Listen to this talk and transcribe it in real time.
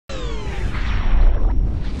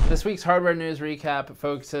This week's hardware news recap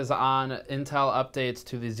focuses on Intel updates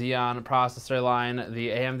to the Xeon processor line, the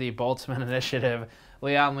AMD Boltzmann initiative,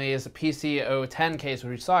 Lian Li's PC010 case,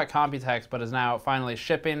 which we saw at Computex but is now finally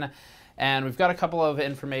shipping, and we've got a couple of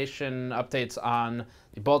information updates on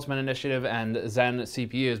the Boltzmann initiative and Zen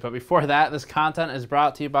CPUs. But before that, this content is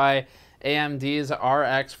brought to you by AMD's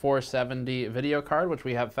RX 470 video card, which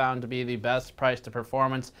we have found to be the best price to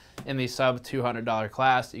performance in the sub $200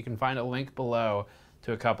 class. You can find a link below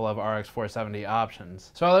to a couple of RX 470 options.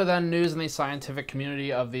 So other than news in the scientific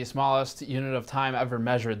community of the smallest unit of time ever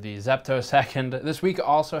measured, the zeptosecond, this week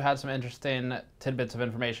also had some interesting tidbits of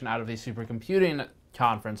information out of the supercomputing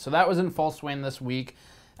conference. So that was in full swing this week,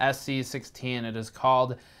 SC16 it is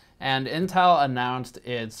called, and Intel announced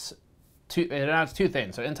two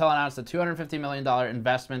things. So Intel announced a $250 million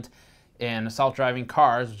investment in self-driving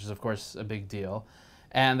cars, which is of course a big deal.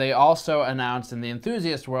 And they also announced in the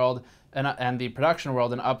enthusiast world and the production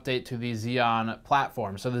world an update to the Xeon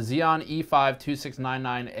platform. So the Xeon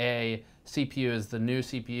E5-2699A CPU is the new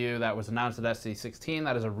CPU that was announced at SC16.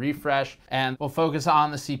 That is a refresh, and we'll focus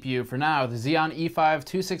on the CPU for now. The Xeon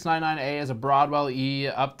E5-2699A is a Broadwell E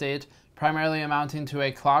update, primarily amounting to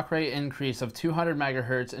a clock rate increase of 200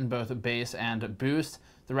 MHz in both base and boost.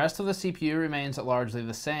 The rest of the CPU remains largely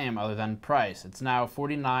the same other than price. It's now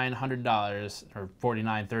 $4,900, or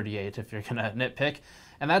 $4,938 if you're gonna nitpick,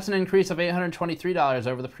 and that's an increase of $823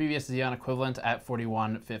 over the previous Xeon equivalent at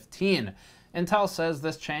 $4,115. Intel says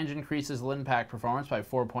this change increases Linpack performance by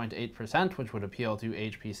 4.8%, which would appeal to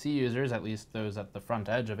HPC users, at least those at the front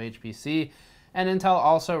edge of HPC. And Intel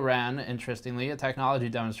also ran, interestingly, a technology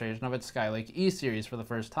demonstration of its Skylake E series for the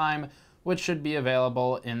first time, which should be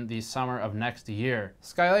available in the summer of next year.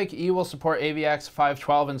 Skylake E will support AVX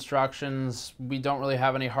 512 instructions. We don't really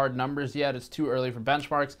have any hard numbers yet. It's too early for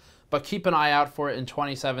benchmarks, but keep an eye out for it in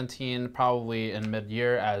 2017, probably in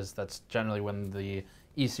mid-year, as that's generally when the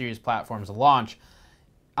E-series platforms launch.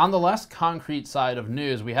 On the less concrete side of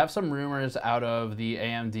news, we have some rumors out of the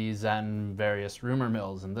AMD Zen various rumor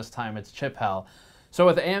mills, and this time it's chip hell. So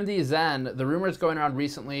with AMD Zen, the rumors going around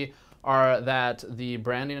recently are that the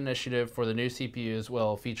branding initiative for the new CPUs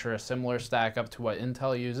will feature a similar stack up to what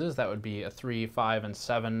Intel uses. That would be a 3, 5, and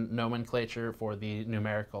 7 nomenclature for the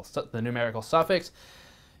numerical suffix.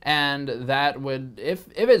 And that would, if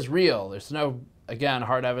it's real, there's no, again,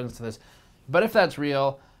 hard evidence to this, but if that's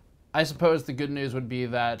real, I suppose the good news would be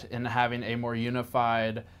that in having a more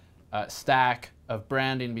unified stack of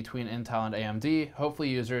branding between Intel and AMD, hopefully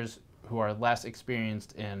users who are less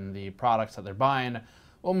experienced in the products that they're buying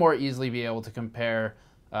will more easily be able to compare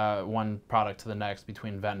one product to the next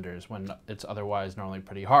between vendors when it's otherwise normally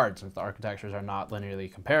pretty hard since the architectures are not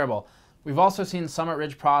linearly comparable. We've also seen Summit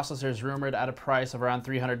Ridge processors rumored at a price of around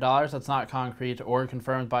 $300. That's not concrete or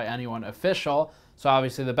confirmed by anyone official. So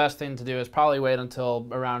obviously the best thing to do is probably wait until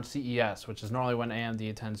around CES, which is normally when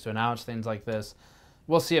AMD tends to announce things like this.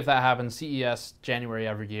 We'll see if that happens. CES, January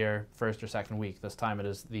every year, first or second week. This time it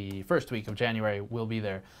is the first week of January. We'll be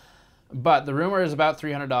there. But the rumor is about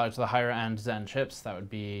 $300 for the higher end Zen chips. That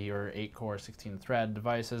would be your 8-core, 16-thread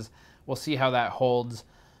devices. We'll see how that holds.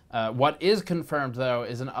 What is confirmed, though,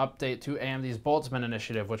 is an update to AMD's Boltzmann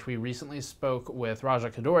initiative, which we recently spoke with Raja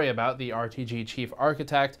Kaduri about, the RTG chief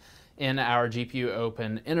architect, in our GPU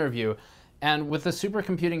Open interview. And with the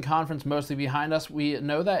supercomputing conference mostly behind us, we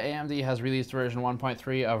know that AMD has released version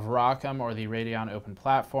 1.3 of ROCm, or the Radeon Open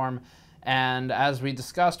Platform. And as we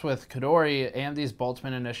discussed with Kaduri, AMD's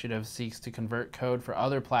Boltzmann initiative seeks to convert code for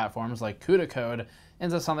other platforms like CUDA code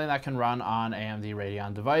into something that can run on AMD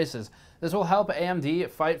Radeon devices. This will help AMD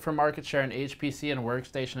fight for market share in HPC and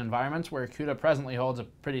workstation environments where CUDA presently holds a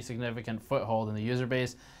pretty significant foothold in the user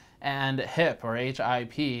base, and HIP, or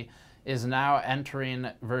HIP, is now entering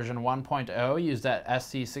version 1.0 used at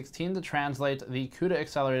SC16 to translate the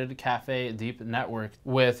CUDA-accelerated Caffe Deep Network,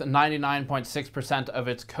 with 99.6% of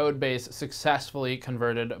its code base successfully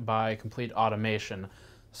converted by complete automation.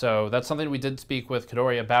 So that's something we did speak with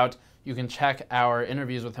Kaduri about. You can check our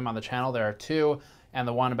interviews with him on the channel. There are 2, and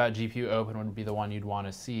the one about GPU Open would be the one you'd want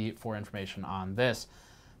to see for information on this.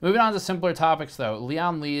 Moving on to simpler topics, though,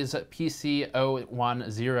 Lian Li's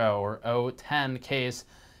PC010 or 010 case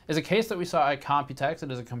is a case that we saw at Computex.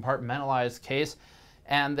 It is a compartmentalized case,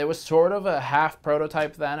 and there was sort of a half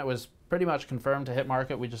prototype then. It was pretty much confirmed to hit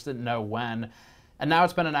market. We just didn't know when. And now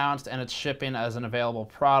it's been announced and it's shipping as an available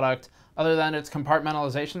product. Other than its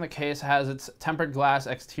compartmentalization, the case has its tempered glass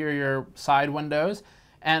exterior side windows,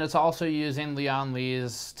 and it's also using Lian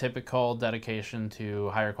Li's typical dedication to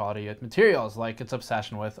higher quality materials, like its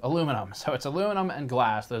obsession with aluminum. So it's aluminum and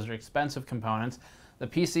glass. Those are expensive components. The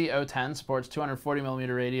PC-010 supports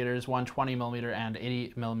 240mm radiators, 120mm and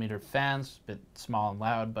 80mm fans. A bit small and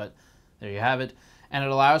loud, but there you have it. And it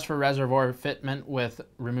allows for reservoir fitment with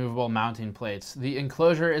removable mounting plates. The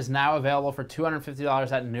enclosure is now available for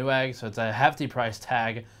 $250 at Newegg, so it's a hefty price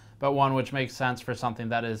tag, but one which makes sense for something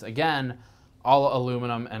that is, again, all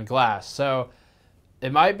aluminum and glass. So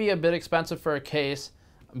it might be a bit expensive for a case,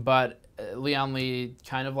 but Lian Li,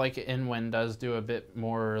 kind of like Inwin, does do a bit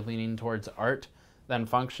more leaning towards art than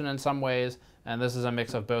function in some ways, and this is a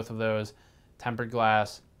mix of both of those. Tempered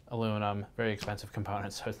glass, aluminum, very expensive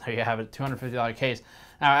components. So there you have it, $250 case.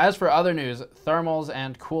 Now, as for other news, thermals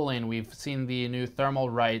and cooling, we've seen the new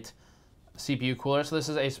Thermalright CPU cooler. So this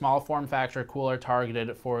is a small form factor cooler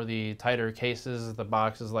targeted for the tighter cases. The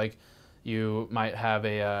box is like you might have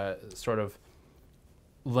a sort of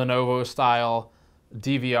Lenovo style,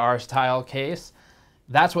 DVR style case.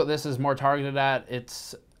 That's what this is more targeted at.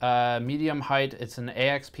 It's medium height. It's an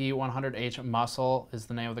AXP 100H Muscle is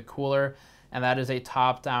the name of the cooler, and that is a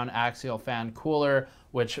top-down axial fan cooler,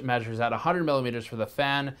 which measures at 100mm for the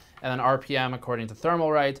fan, and then RPM, according to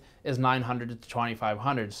Thermalright, is 900 to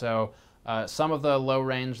 2500. So some of the low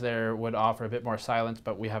range there would offer a bit more silence,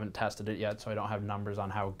 but we haven't tested it yet, so I don't have numbers on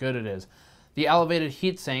how good it is. The elevated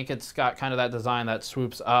heatsink, it's got kind of that design that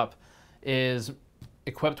swoops up, is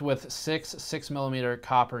equipped with 6mm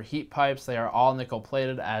copper heat pipes. They are all nickel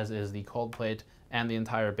plated, as is the cold plate and the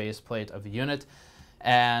entire base plate of the unit.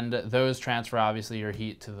 And those transfer, obviously, your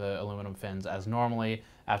heat to the aluminum fins as normally,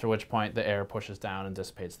 after which point the air pushes down and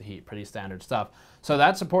dissipates the heat. Pretty standard stuff. So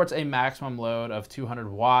that supports a maximum load of 200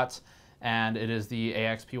 watts, and it is the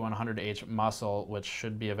AXP 100H Muscle, which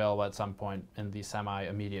should be available at some point in the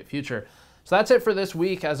semi-immediate future. So that's it for this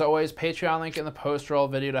week. As always, Patreon link in the post-roll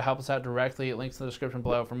video to help us out directly. Links in the description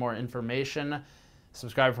below for more information.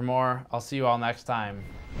 Subscribe for more. I'll see you all next time.